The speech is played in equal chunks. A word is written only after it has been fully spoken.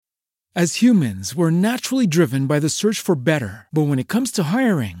As humans, we're naturally driven by the search for better. But when it comes to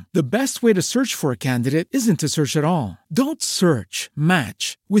hiring, the best way to search for a candidate isn't to search at all. Don't search,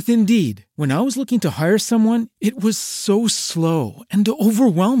 match with Indeed. When I was looking to hire someone, it was so slow and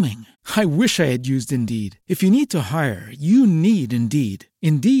overwhelming. I wish I had used Indeed. If you need to hire, you need Indeed.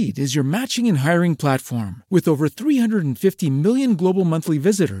 Indeed is your matching and hiring platform with over 350 million global monthly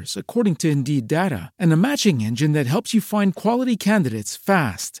visitors, according to Indeed data, and a matching engine that helps you find quality candidates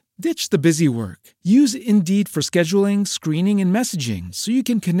fast. Ditch the busy work. Use Indeed for scheduling, screening, and messaging so you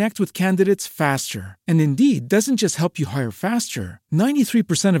can connect with candidates faster. And Indeed doesn't just help you hire faster.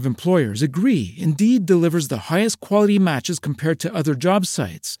 93% of employers agree Indeed delivers the highest quality matches compared to other job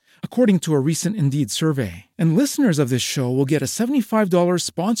sites, according to a recent Indeed survey. And listeners of this show will get a $75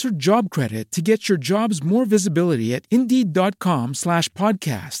 sponsored job credit to get your jobs more visibility at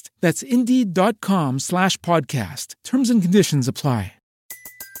Indeed.com/podcast. That's Indeed.com/podcast. Terms and conditions apply.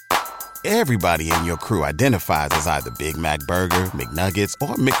 Everybody in your crew identifies as either Big Mac Burger, McNuggets,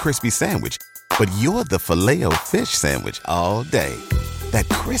 or McCrispy Sandwich. But you're the Filet-O-Fish Sandwich all day. That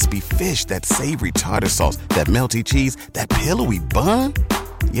crispy fish, that savory tartar sauce, that melty cheese, that pillowy bun.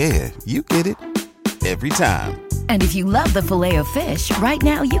 Yeah, you get it. Every time. And if you love the Filet-O-Fish, right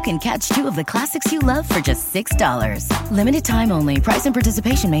now you can catch two of the classics you love for just $6. Limited time only. Price and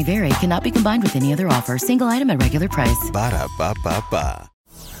participation may vary. Cannot be combined with any other offer. Single item at regular price. Ba-da-ba-ba-ba.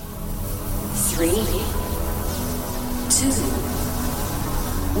 3, 2,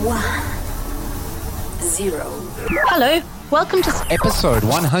 1, 0. Hello, welcome to episode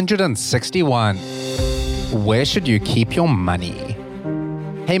 161. Where should you keep your money?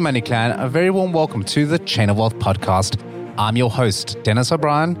 Hey Money Clan, a very warm welcome to the Chain of Wealth podcast. I'm your host, Dennis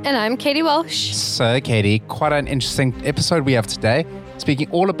O'Brien. And I'm Katie Welsh. So Katie, quite an interesting episode we have today, speaking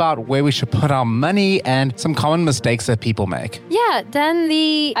all about where we should put our money and some common mistakes that people make. Yeah, Dan,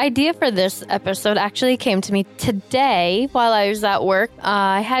 the idea for this episode actually came to me today while I was at work.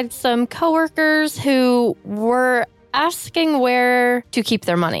 I had some coworkers who were asking where to keep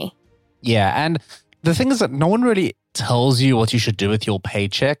their money. Yeah, and the thing is that no one really tells you what you should do with your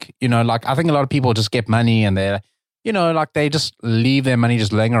paycheck. You know, like I think a lot of people just get money and they're, you know, like they just leave their money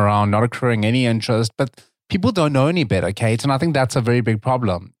just laying around, not accruing any interest. But people don't know any better, Kate. And I think that's a very big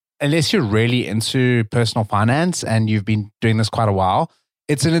problem. Unless you're really into personal finance and you've been doing this quite a while,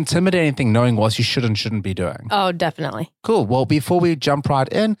 it's an intimidating thing knowing what you should and shouldn't be doing. Oh, definitely. Cool. Well, before we jump right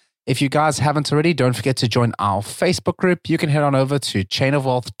in, if you guys haven't already, don't forget to join our Facebook group. You can head on over to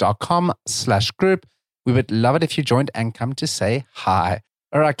chainofwealth.com/group. We would love it if you joined and come to say hi.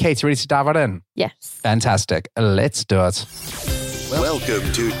 All right, Kate, you ready to dive right in? Yes. Fantastic. Let's do it.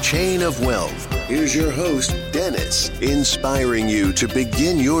 Welcome to Chain of Wealth. Here's your host, Dennis, inspiring you to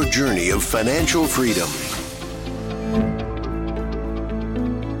begin your journey of financial freedom.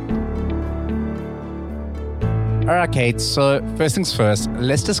 All right, Kate. So first things first,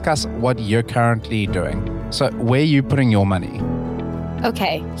 let's discuss what you're currently doing. So where are you putting your money?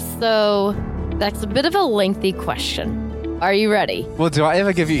 Okay, so that's a bit of a lengthy question. Are you ready? Well, do I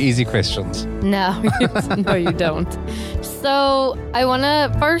ever give you easy questions? No, no, you don't. So I want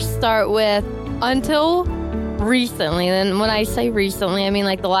to first start with until recently. And when I say recently, I mean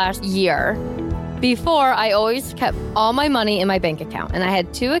like the last year. Before, I always kept all my money in my bank account. And I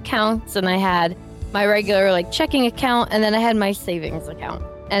had two accounts, and I had my regular like checking account, and then I had my savings account.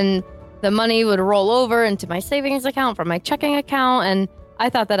 And the money would roll over into my savings account from my checking account. And I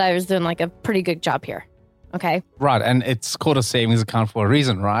thought that I was doing like a pretty good job here. Okay. Right. And it's called a savings account for a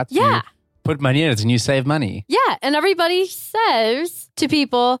reason, right? Yeah. You put money in it and you save money. Yeah. And everybody says to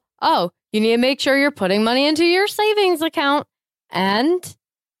people, oh, you need to make sure you're putting money into your savings account. And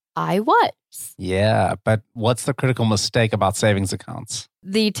I was. Yeah. But what's the critical mistake about savings accounts?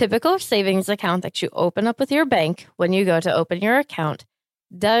 The typical savings account that you open up with your bank when you go to open your account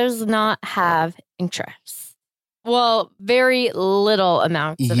does not have interest. Well, very little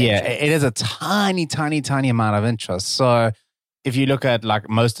amounts of interest. It is a tiny, tiny, tiny amount of interest. So if you look at like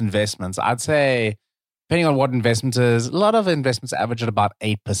most investments, I'd say, depending on what investment is, a lot of investments average at about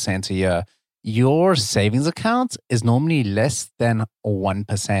 8% a year. Your savings account is normally less than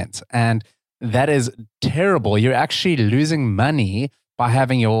 1%. And that is terrible. You're actually losing money by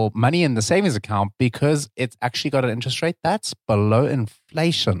having your money in the savings account because it's actually got an interest rate that's below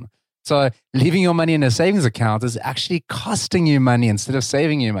inflation. So leaving your money in a savings account is actually costing you money instead of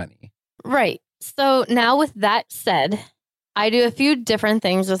saving you money. Right. So now with that said, I do a few different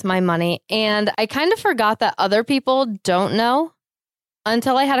things with my money, and I kind of forgot that other people don't know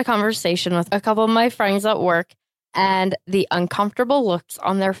until I had a conversation with a couple of my friends at work and the uncomfortable looks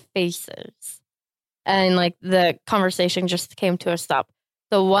on their faces. And like the conversation just came to a stop.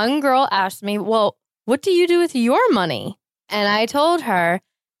 the one girl asked me, well, what do you do with your money? And I told her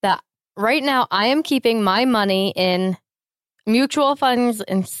that right now I am keeping my money in mutual funds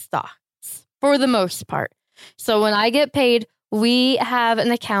and stocks for the most part. So when I get paid, we have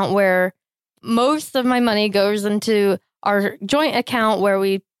an account where most of my money goes into our joint account where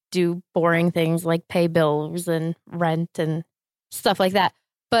we do boring things like pay bills and rent and stuff like that.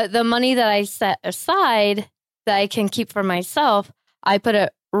 But the money that I set aside that I can keep for myself, I put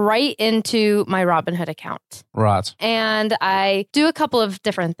it right into my Robinhood account. Right. And I do a couple of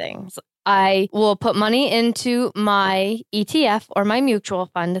different things. I will put money into my ETF or my mutual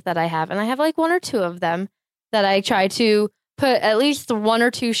fund that I have. And I have like one or two of them that I try to put at least 1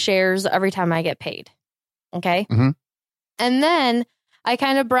 or 2 shares every time I get paid. Okay. Mm-hmm. And then I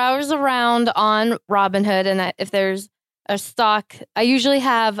kind of browse around on Robinhood. And if there's a stock, I usually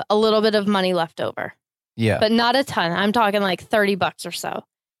have a little bit of money left over. Yeah. But not a ton. I'm talking like $30 or so.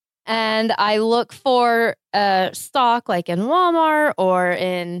 And I look for a stock like in Walmart or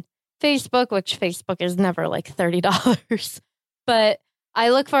in Facebook, which Facebook is never like $30. But I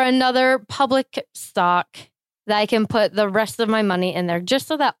look for another public stock that I can put the rest of my money in there just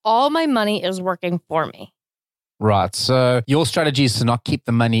so that all my money is working for me. Right. So your strategy is to not keep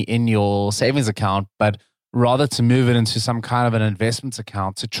the money in your savings account, but rather to move it into some kind of an investment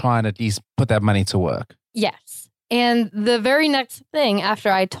account to try and at least put that money to work. Yes. And the very next thing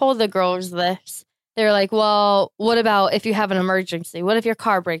after I told the girls this, they're like, well, what about if you have an emergency? What if your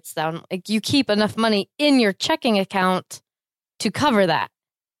car breaks down? Like, you keep enough money in your checking account to cover that.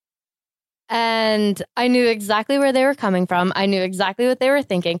 And I knew exactly where they were coming from. I knew exactly what they were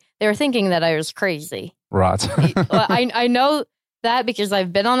thinking. They were thinking that I was crazy. Right. I know that because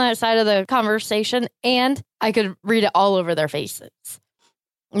I've been on that side of the conversation and I could read it all over their faces.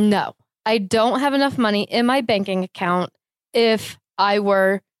 No, I don't have enough money in my banking account if I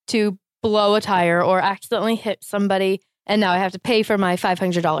were to blow a tire or accidentally hit somebody and now I have to pay for my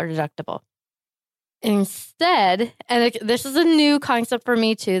 $500 deductible. Instead, and this is a new concept for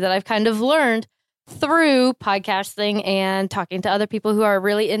me too that I've kind of learned through podcasting and talking to other people who are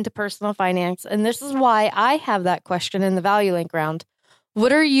really into personal finance. And this is why I have that question in the Value Link round.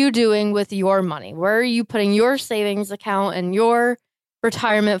 What are you doing with your money? Where are you putting your savings account and your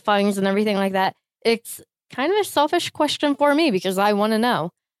retirement funds and everything like that? It's kind of a selfish question for me because I want to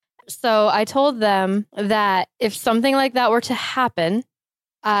know. So I told them that if something like that were to happen,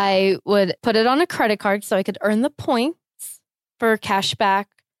 I would put it on a credit card so I could earn the points for cash back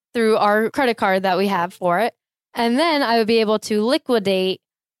through our credit card that we have for it. And then I would be able to liquidate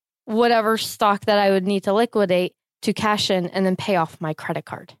whatever stock that I would need to liquidate to cash in and then pay off my credit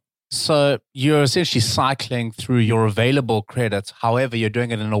card. So you're essentially cycling through your available credits. However, you're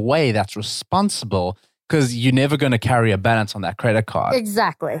doing it in a way that's responsible because you're never going to carry a balance on that credit card.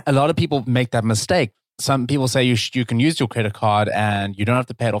 Exactly. A lot of people make that mistake. Some people say you can use your credit card and you don't have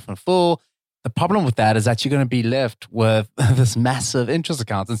to pay it off in full. The problem with that is that you're going to be left with this massive interest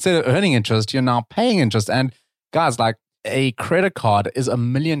account. Instead of earning interest, you're now paying interest. And guys, like a credit card is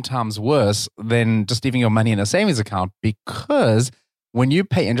 1,000,000 times worse than just leaving your money in a savings account because when you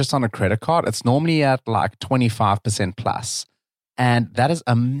pay interest on a credit card, it's normally at like 25% plus. And that is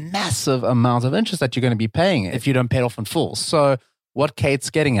a massive amount of interest that you're going to be paying if you don't pay it off in full. So what Kate's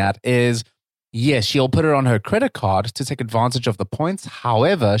getting at is, yes, she'll put it on her credit card to take advantage of the points.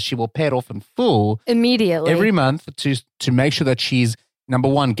 However, she will pay it off in full immediately every month to make sure that she's, number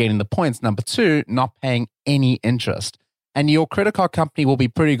one, getting the points. Number two, not paying any interest. And your credit card company will be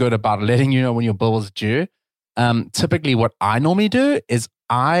pretty good about letting you know when your bill is due. Typically, what I normally do is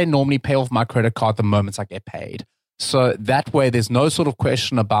I normally pay off my credit card the moment I get paid. So that way, there's no sort of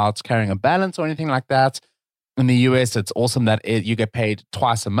question about carrying a balance or anything like that. In the US, it's awesome that you get paid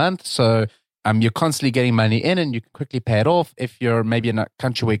twice a month. So you're constantly getting money in and you can quickly pay it off. If you're maybe in a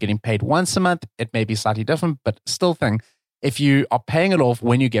country where you're getting paid once a month, it may be slightly different, but still if you are paying it off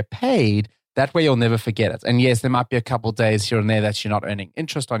when you get paid, that way you'll never forget it. And yes, there might be a couple of days here and there that you're not earning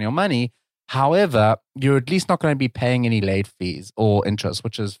interest on your money. However, you're at least not going to be paying any late fees or interest,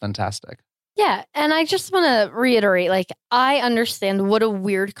 which is fantastic. Yeah. And I just want to reiterate, like, I understand what a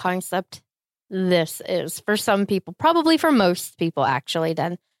weird concept this is for some people, probably for most people, actually,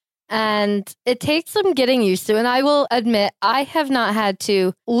 Dan. And it takes some getting used to. And I will admit, I have not had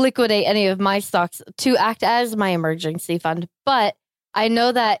to liquidate any of my stocks to act as my emergency fund. But I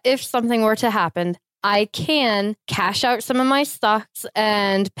know that if something were to happen, I can cash out some of my stocks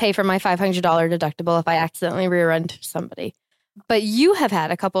and pay for my $500 deductible if I accidentally rear end somebody. But you have had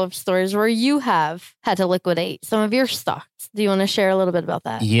a couple of stories where you have had to liquidate some of your stocks. Do you want to share a little bit about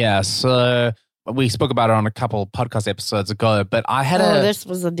that? Yeah. So We spoke about it on a couple podcast episodes ago, but I had this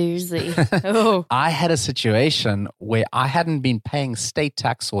was a doozy. Oh. I had a situation where I hadn't been paying state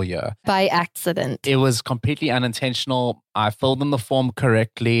tax all year. By accident. It was completely unintentional. I filled in the form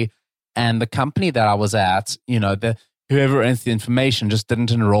correctly, and the company that I was at, whoever entered the information just didn't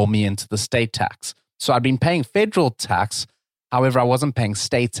enroll me into the state tax. So I'd been paying federal tax. However, I wasn't paying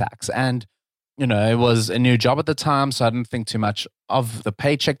state tax. And, it was a new job at the time, so I didn't think too much of the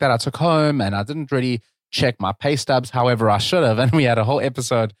paycheck that I took home, and I didn't really check my pay stubs. However, I should have. And we had a whole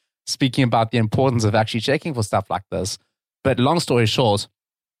episode speaking about the importance of actually checking for stuff like this. But long story short,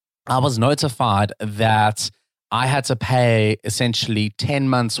 I was notified that I had to pay essentially 10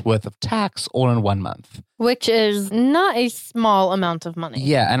 months worth of tax all in 1 month. Which is not a small amount of money.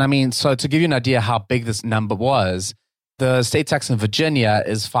 Yeah. And so to give you an idea how big this number was, the state tax in Virginia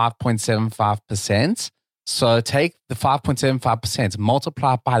is 5.75%. So take the 5.75%,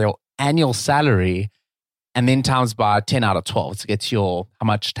 multiply it by your annual salary, and then times by 10 out of 12 to get how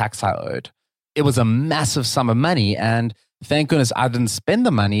much tax I owed. It was a massive sum of money. And thank goodness I didn't spend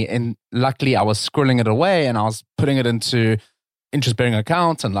the money. And luckily I was squirreling it away and I was putting it into interest-bearing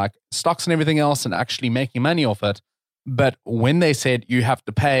accounts and like stocks and everything else and actually making money off it. But when they said you have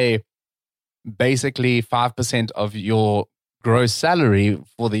to pay basically 5% of your gross salary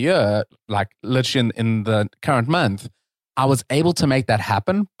for the year, like literally in the current month, I was able to make that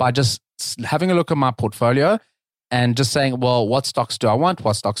happen by just having a look at my portfolio and just saying, well, what stocks do I want?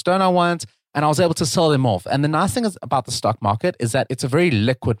 What stocks don't I want? And I was able to sell them off. And the nice thing about the stock market is that it's a very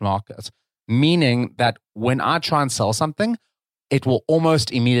liquid market, meaning that when I try and sell something, it will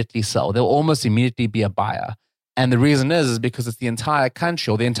almost immediately sell. There will almost immediately be a buyer. And the reason is because it's the entire country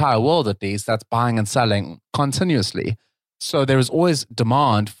or the entire world at least that's buying and selling continuously. So there is always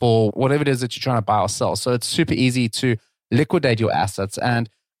demand for whatever it is that you're trying to buy or sell. So it's super easy to liquidate your assets. And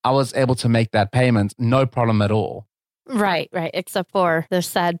I was able to make that payment, no problem at all. Right. Except for the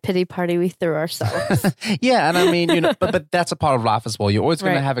sad pity party we threw ourselves. Yeah. And but that's a part of life as well. You're always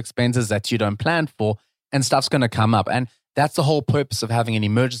going to have expenses that you don't plan for and stuff's going to come up. And that's the whole purpose of having an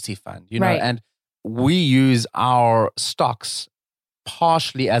emergency fund, and we use our stocks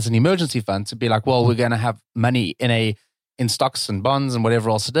partially as an emergency fund to be like, well, we're going to have money in stocks and bonds and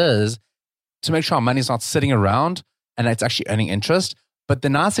whatever else it is to make sure our money's not sitting around and it's actually earning interest. But the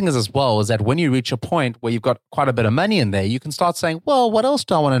nice thing is as well is that when you reach a point where you've got quite a bit of money in there, you can start saying, well, what else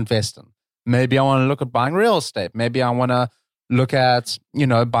do I want to invest in? Maybe I want to look at buying real estate. Maybe I want to look at,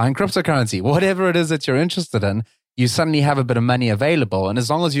 buying cryptocurrency, whatever it is that you're interested in. You suddenly have a bit of money available. And as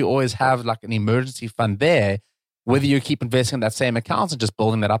long as you always have like an emergency fund there, whether you keep investing in that same account and just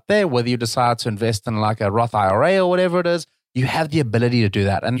building that up there, whether you decide to invest in like a Roth IRA or whatever it is, you have the ability to do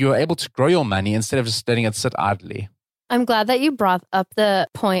that. And you're able to grow your money instead of just letting it sit idly. I'm glad that you brought up the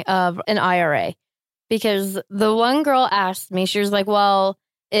point of an IRA because the one girl asked me, she was like, well,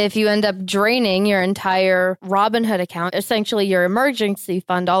 if you end up draining your entire Robinhood account, essentially your emergency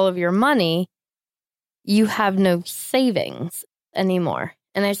fund, all of your money, you have no savings anymore.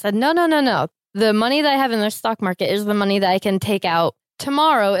 And I said, no. The money that I have in the stock market is the money that I can take out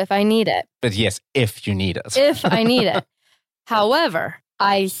tomorrow if I need it. But yes, if you need it. If I need it. However,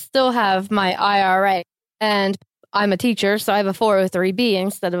 I still have my IRA and I'm a teacher, so I have a 403B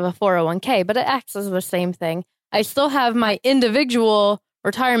instead of a 401k, but it acts as the same thing. I still have my individual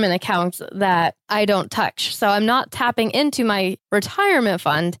retirement accounts that I don't touch. So I'm not tapping into my retirement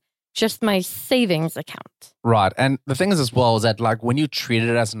fund, just my savings account. Right. And the thing is as well is that like when you treat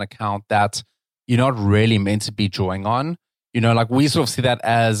it as an account that you're not really meant to be drawing on, like we sort of see that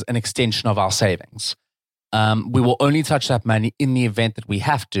as an extension of our savings. We will only touch that money in the event that we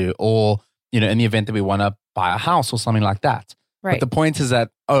have to, or, in the event that we want to buy a house or something like that. Right. But the point is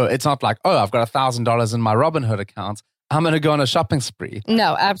that, it's not like, I've got $1,000 in my Robinhood account. I'm going to go on a shopping spree.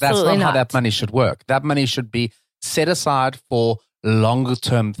 No, absolutely That's not how that money should work. That money should be set aside for longer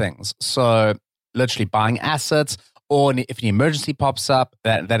term things. So literally buying assets, or if an emergency pops up,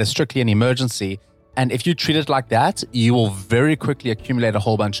 that is strictly an emergency. And if you treat it like that, you will very quickly accumulate a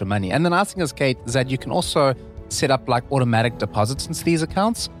whole bunch of money. And the nice thing is, Kate, is that you can also set up like automatic deposits into these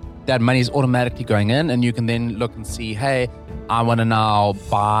accounts. That money is automatically going in, and you can then look and see, hey, I want to now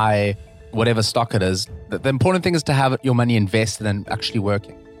buy whatever stock it is. The important thing is to have your money invested and actually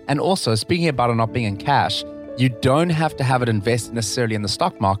working. And also, speaking about it not being in cash, you don't have to have it invested necessarily in the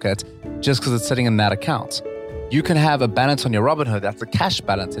stock market just because it's sitting in that account. You can have a balance on your Robinhood that's a cash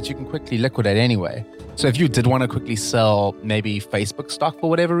balance that you can quickly liquidate anyway. So if you did want to quickly sell maybe Facebook stock for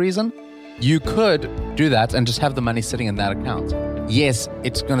whatever reason, you could do that and just have the money sitting in that account. Yes,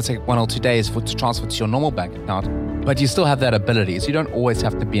 it's going to take 1 or 2 days to transfer to your normal bank account, but you still have that ability. So you don't always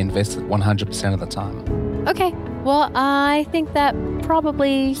have to be invested 100% of the time. Okay. Well, I think that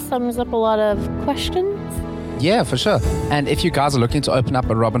probably sums up a lot of questions. Yeah, for sure. And if you guys are looking to open up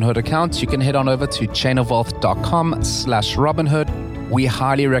a Robinhood account, you can head on over to chainofwealth.com/Robinhood. We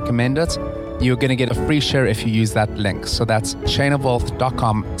highly recommend it. You're going to get a free share if you use that link. So that's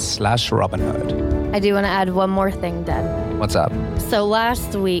chainofwealth.com/Robinhood. I do want to add one more thing, Den. What's up? So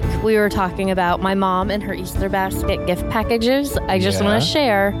last week we were talking about my mom and her Easter basket gift packages. I just want to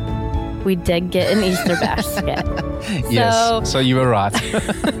share, we did get an Easter basket. Yes, so you were right.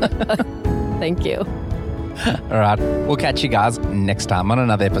 Thank you. All right, we'll catch you guys next time on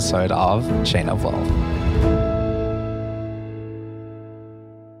another episode of Chain of Wealth.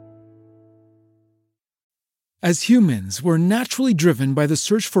 As humans, we're naturally driven by the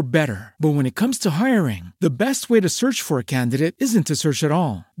search for better. But when it comes to hiring, the best way to search for a candidate isn't to search at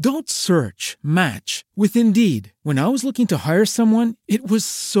all. Don't search, match with Indeed. When I was looking to hire someone, it was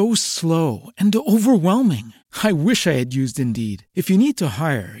so slow and overwhelming. I wish I had used Indeed. If you need to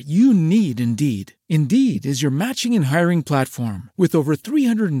hire, you need Indeed. Indeed is your matching and hiring platform with over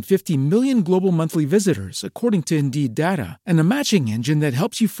 350 million global monthly visitors, according to Indeed data, and a matching engine that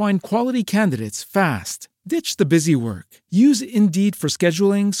helps you find quality candidates fast. Ditch the busy work. Use Indeed for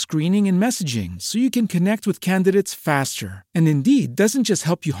scheduling, screening, and messaging so you can connect with candidates faster. And Indeed doesn't just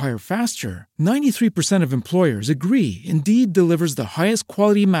help you hire faster. 93% of employers agree Indeed delivers the highest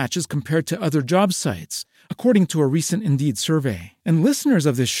quality matches compared to other job sites, according to a recent Indeed survey. And listeners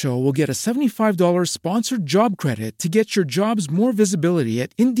of this show will get a $75 sponsored job credit to get your jobs more visibility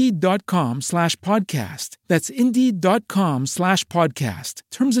at Indeed.com/podcast. That's Indeed.com/podcast.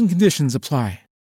 Terms and conditions apply.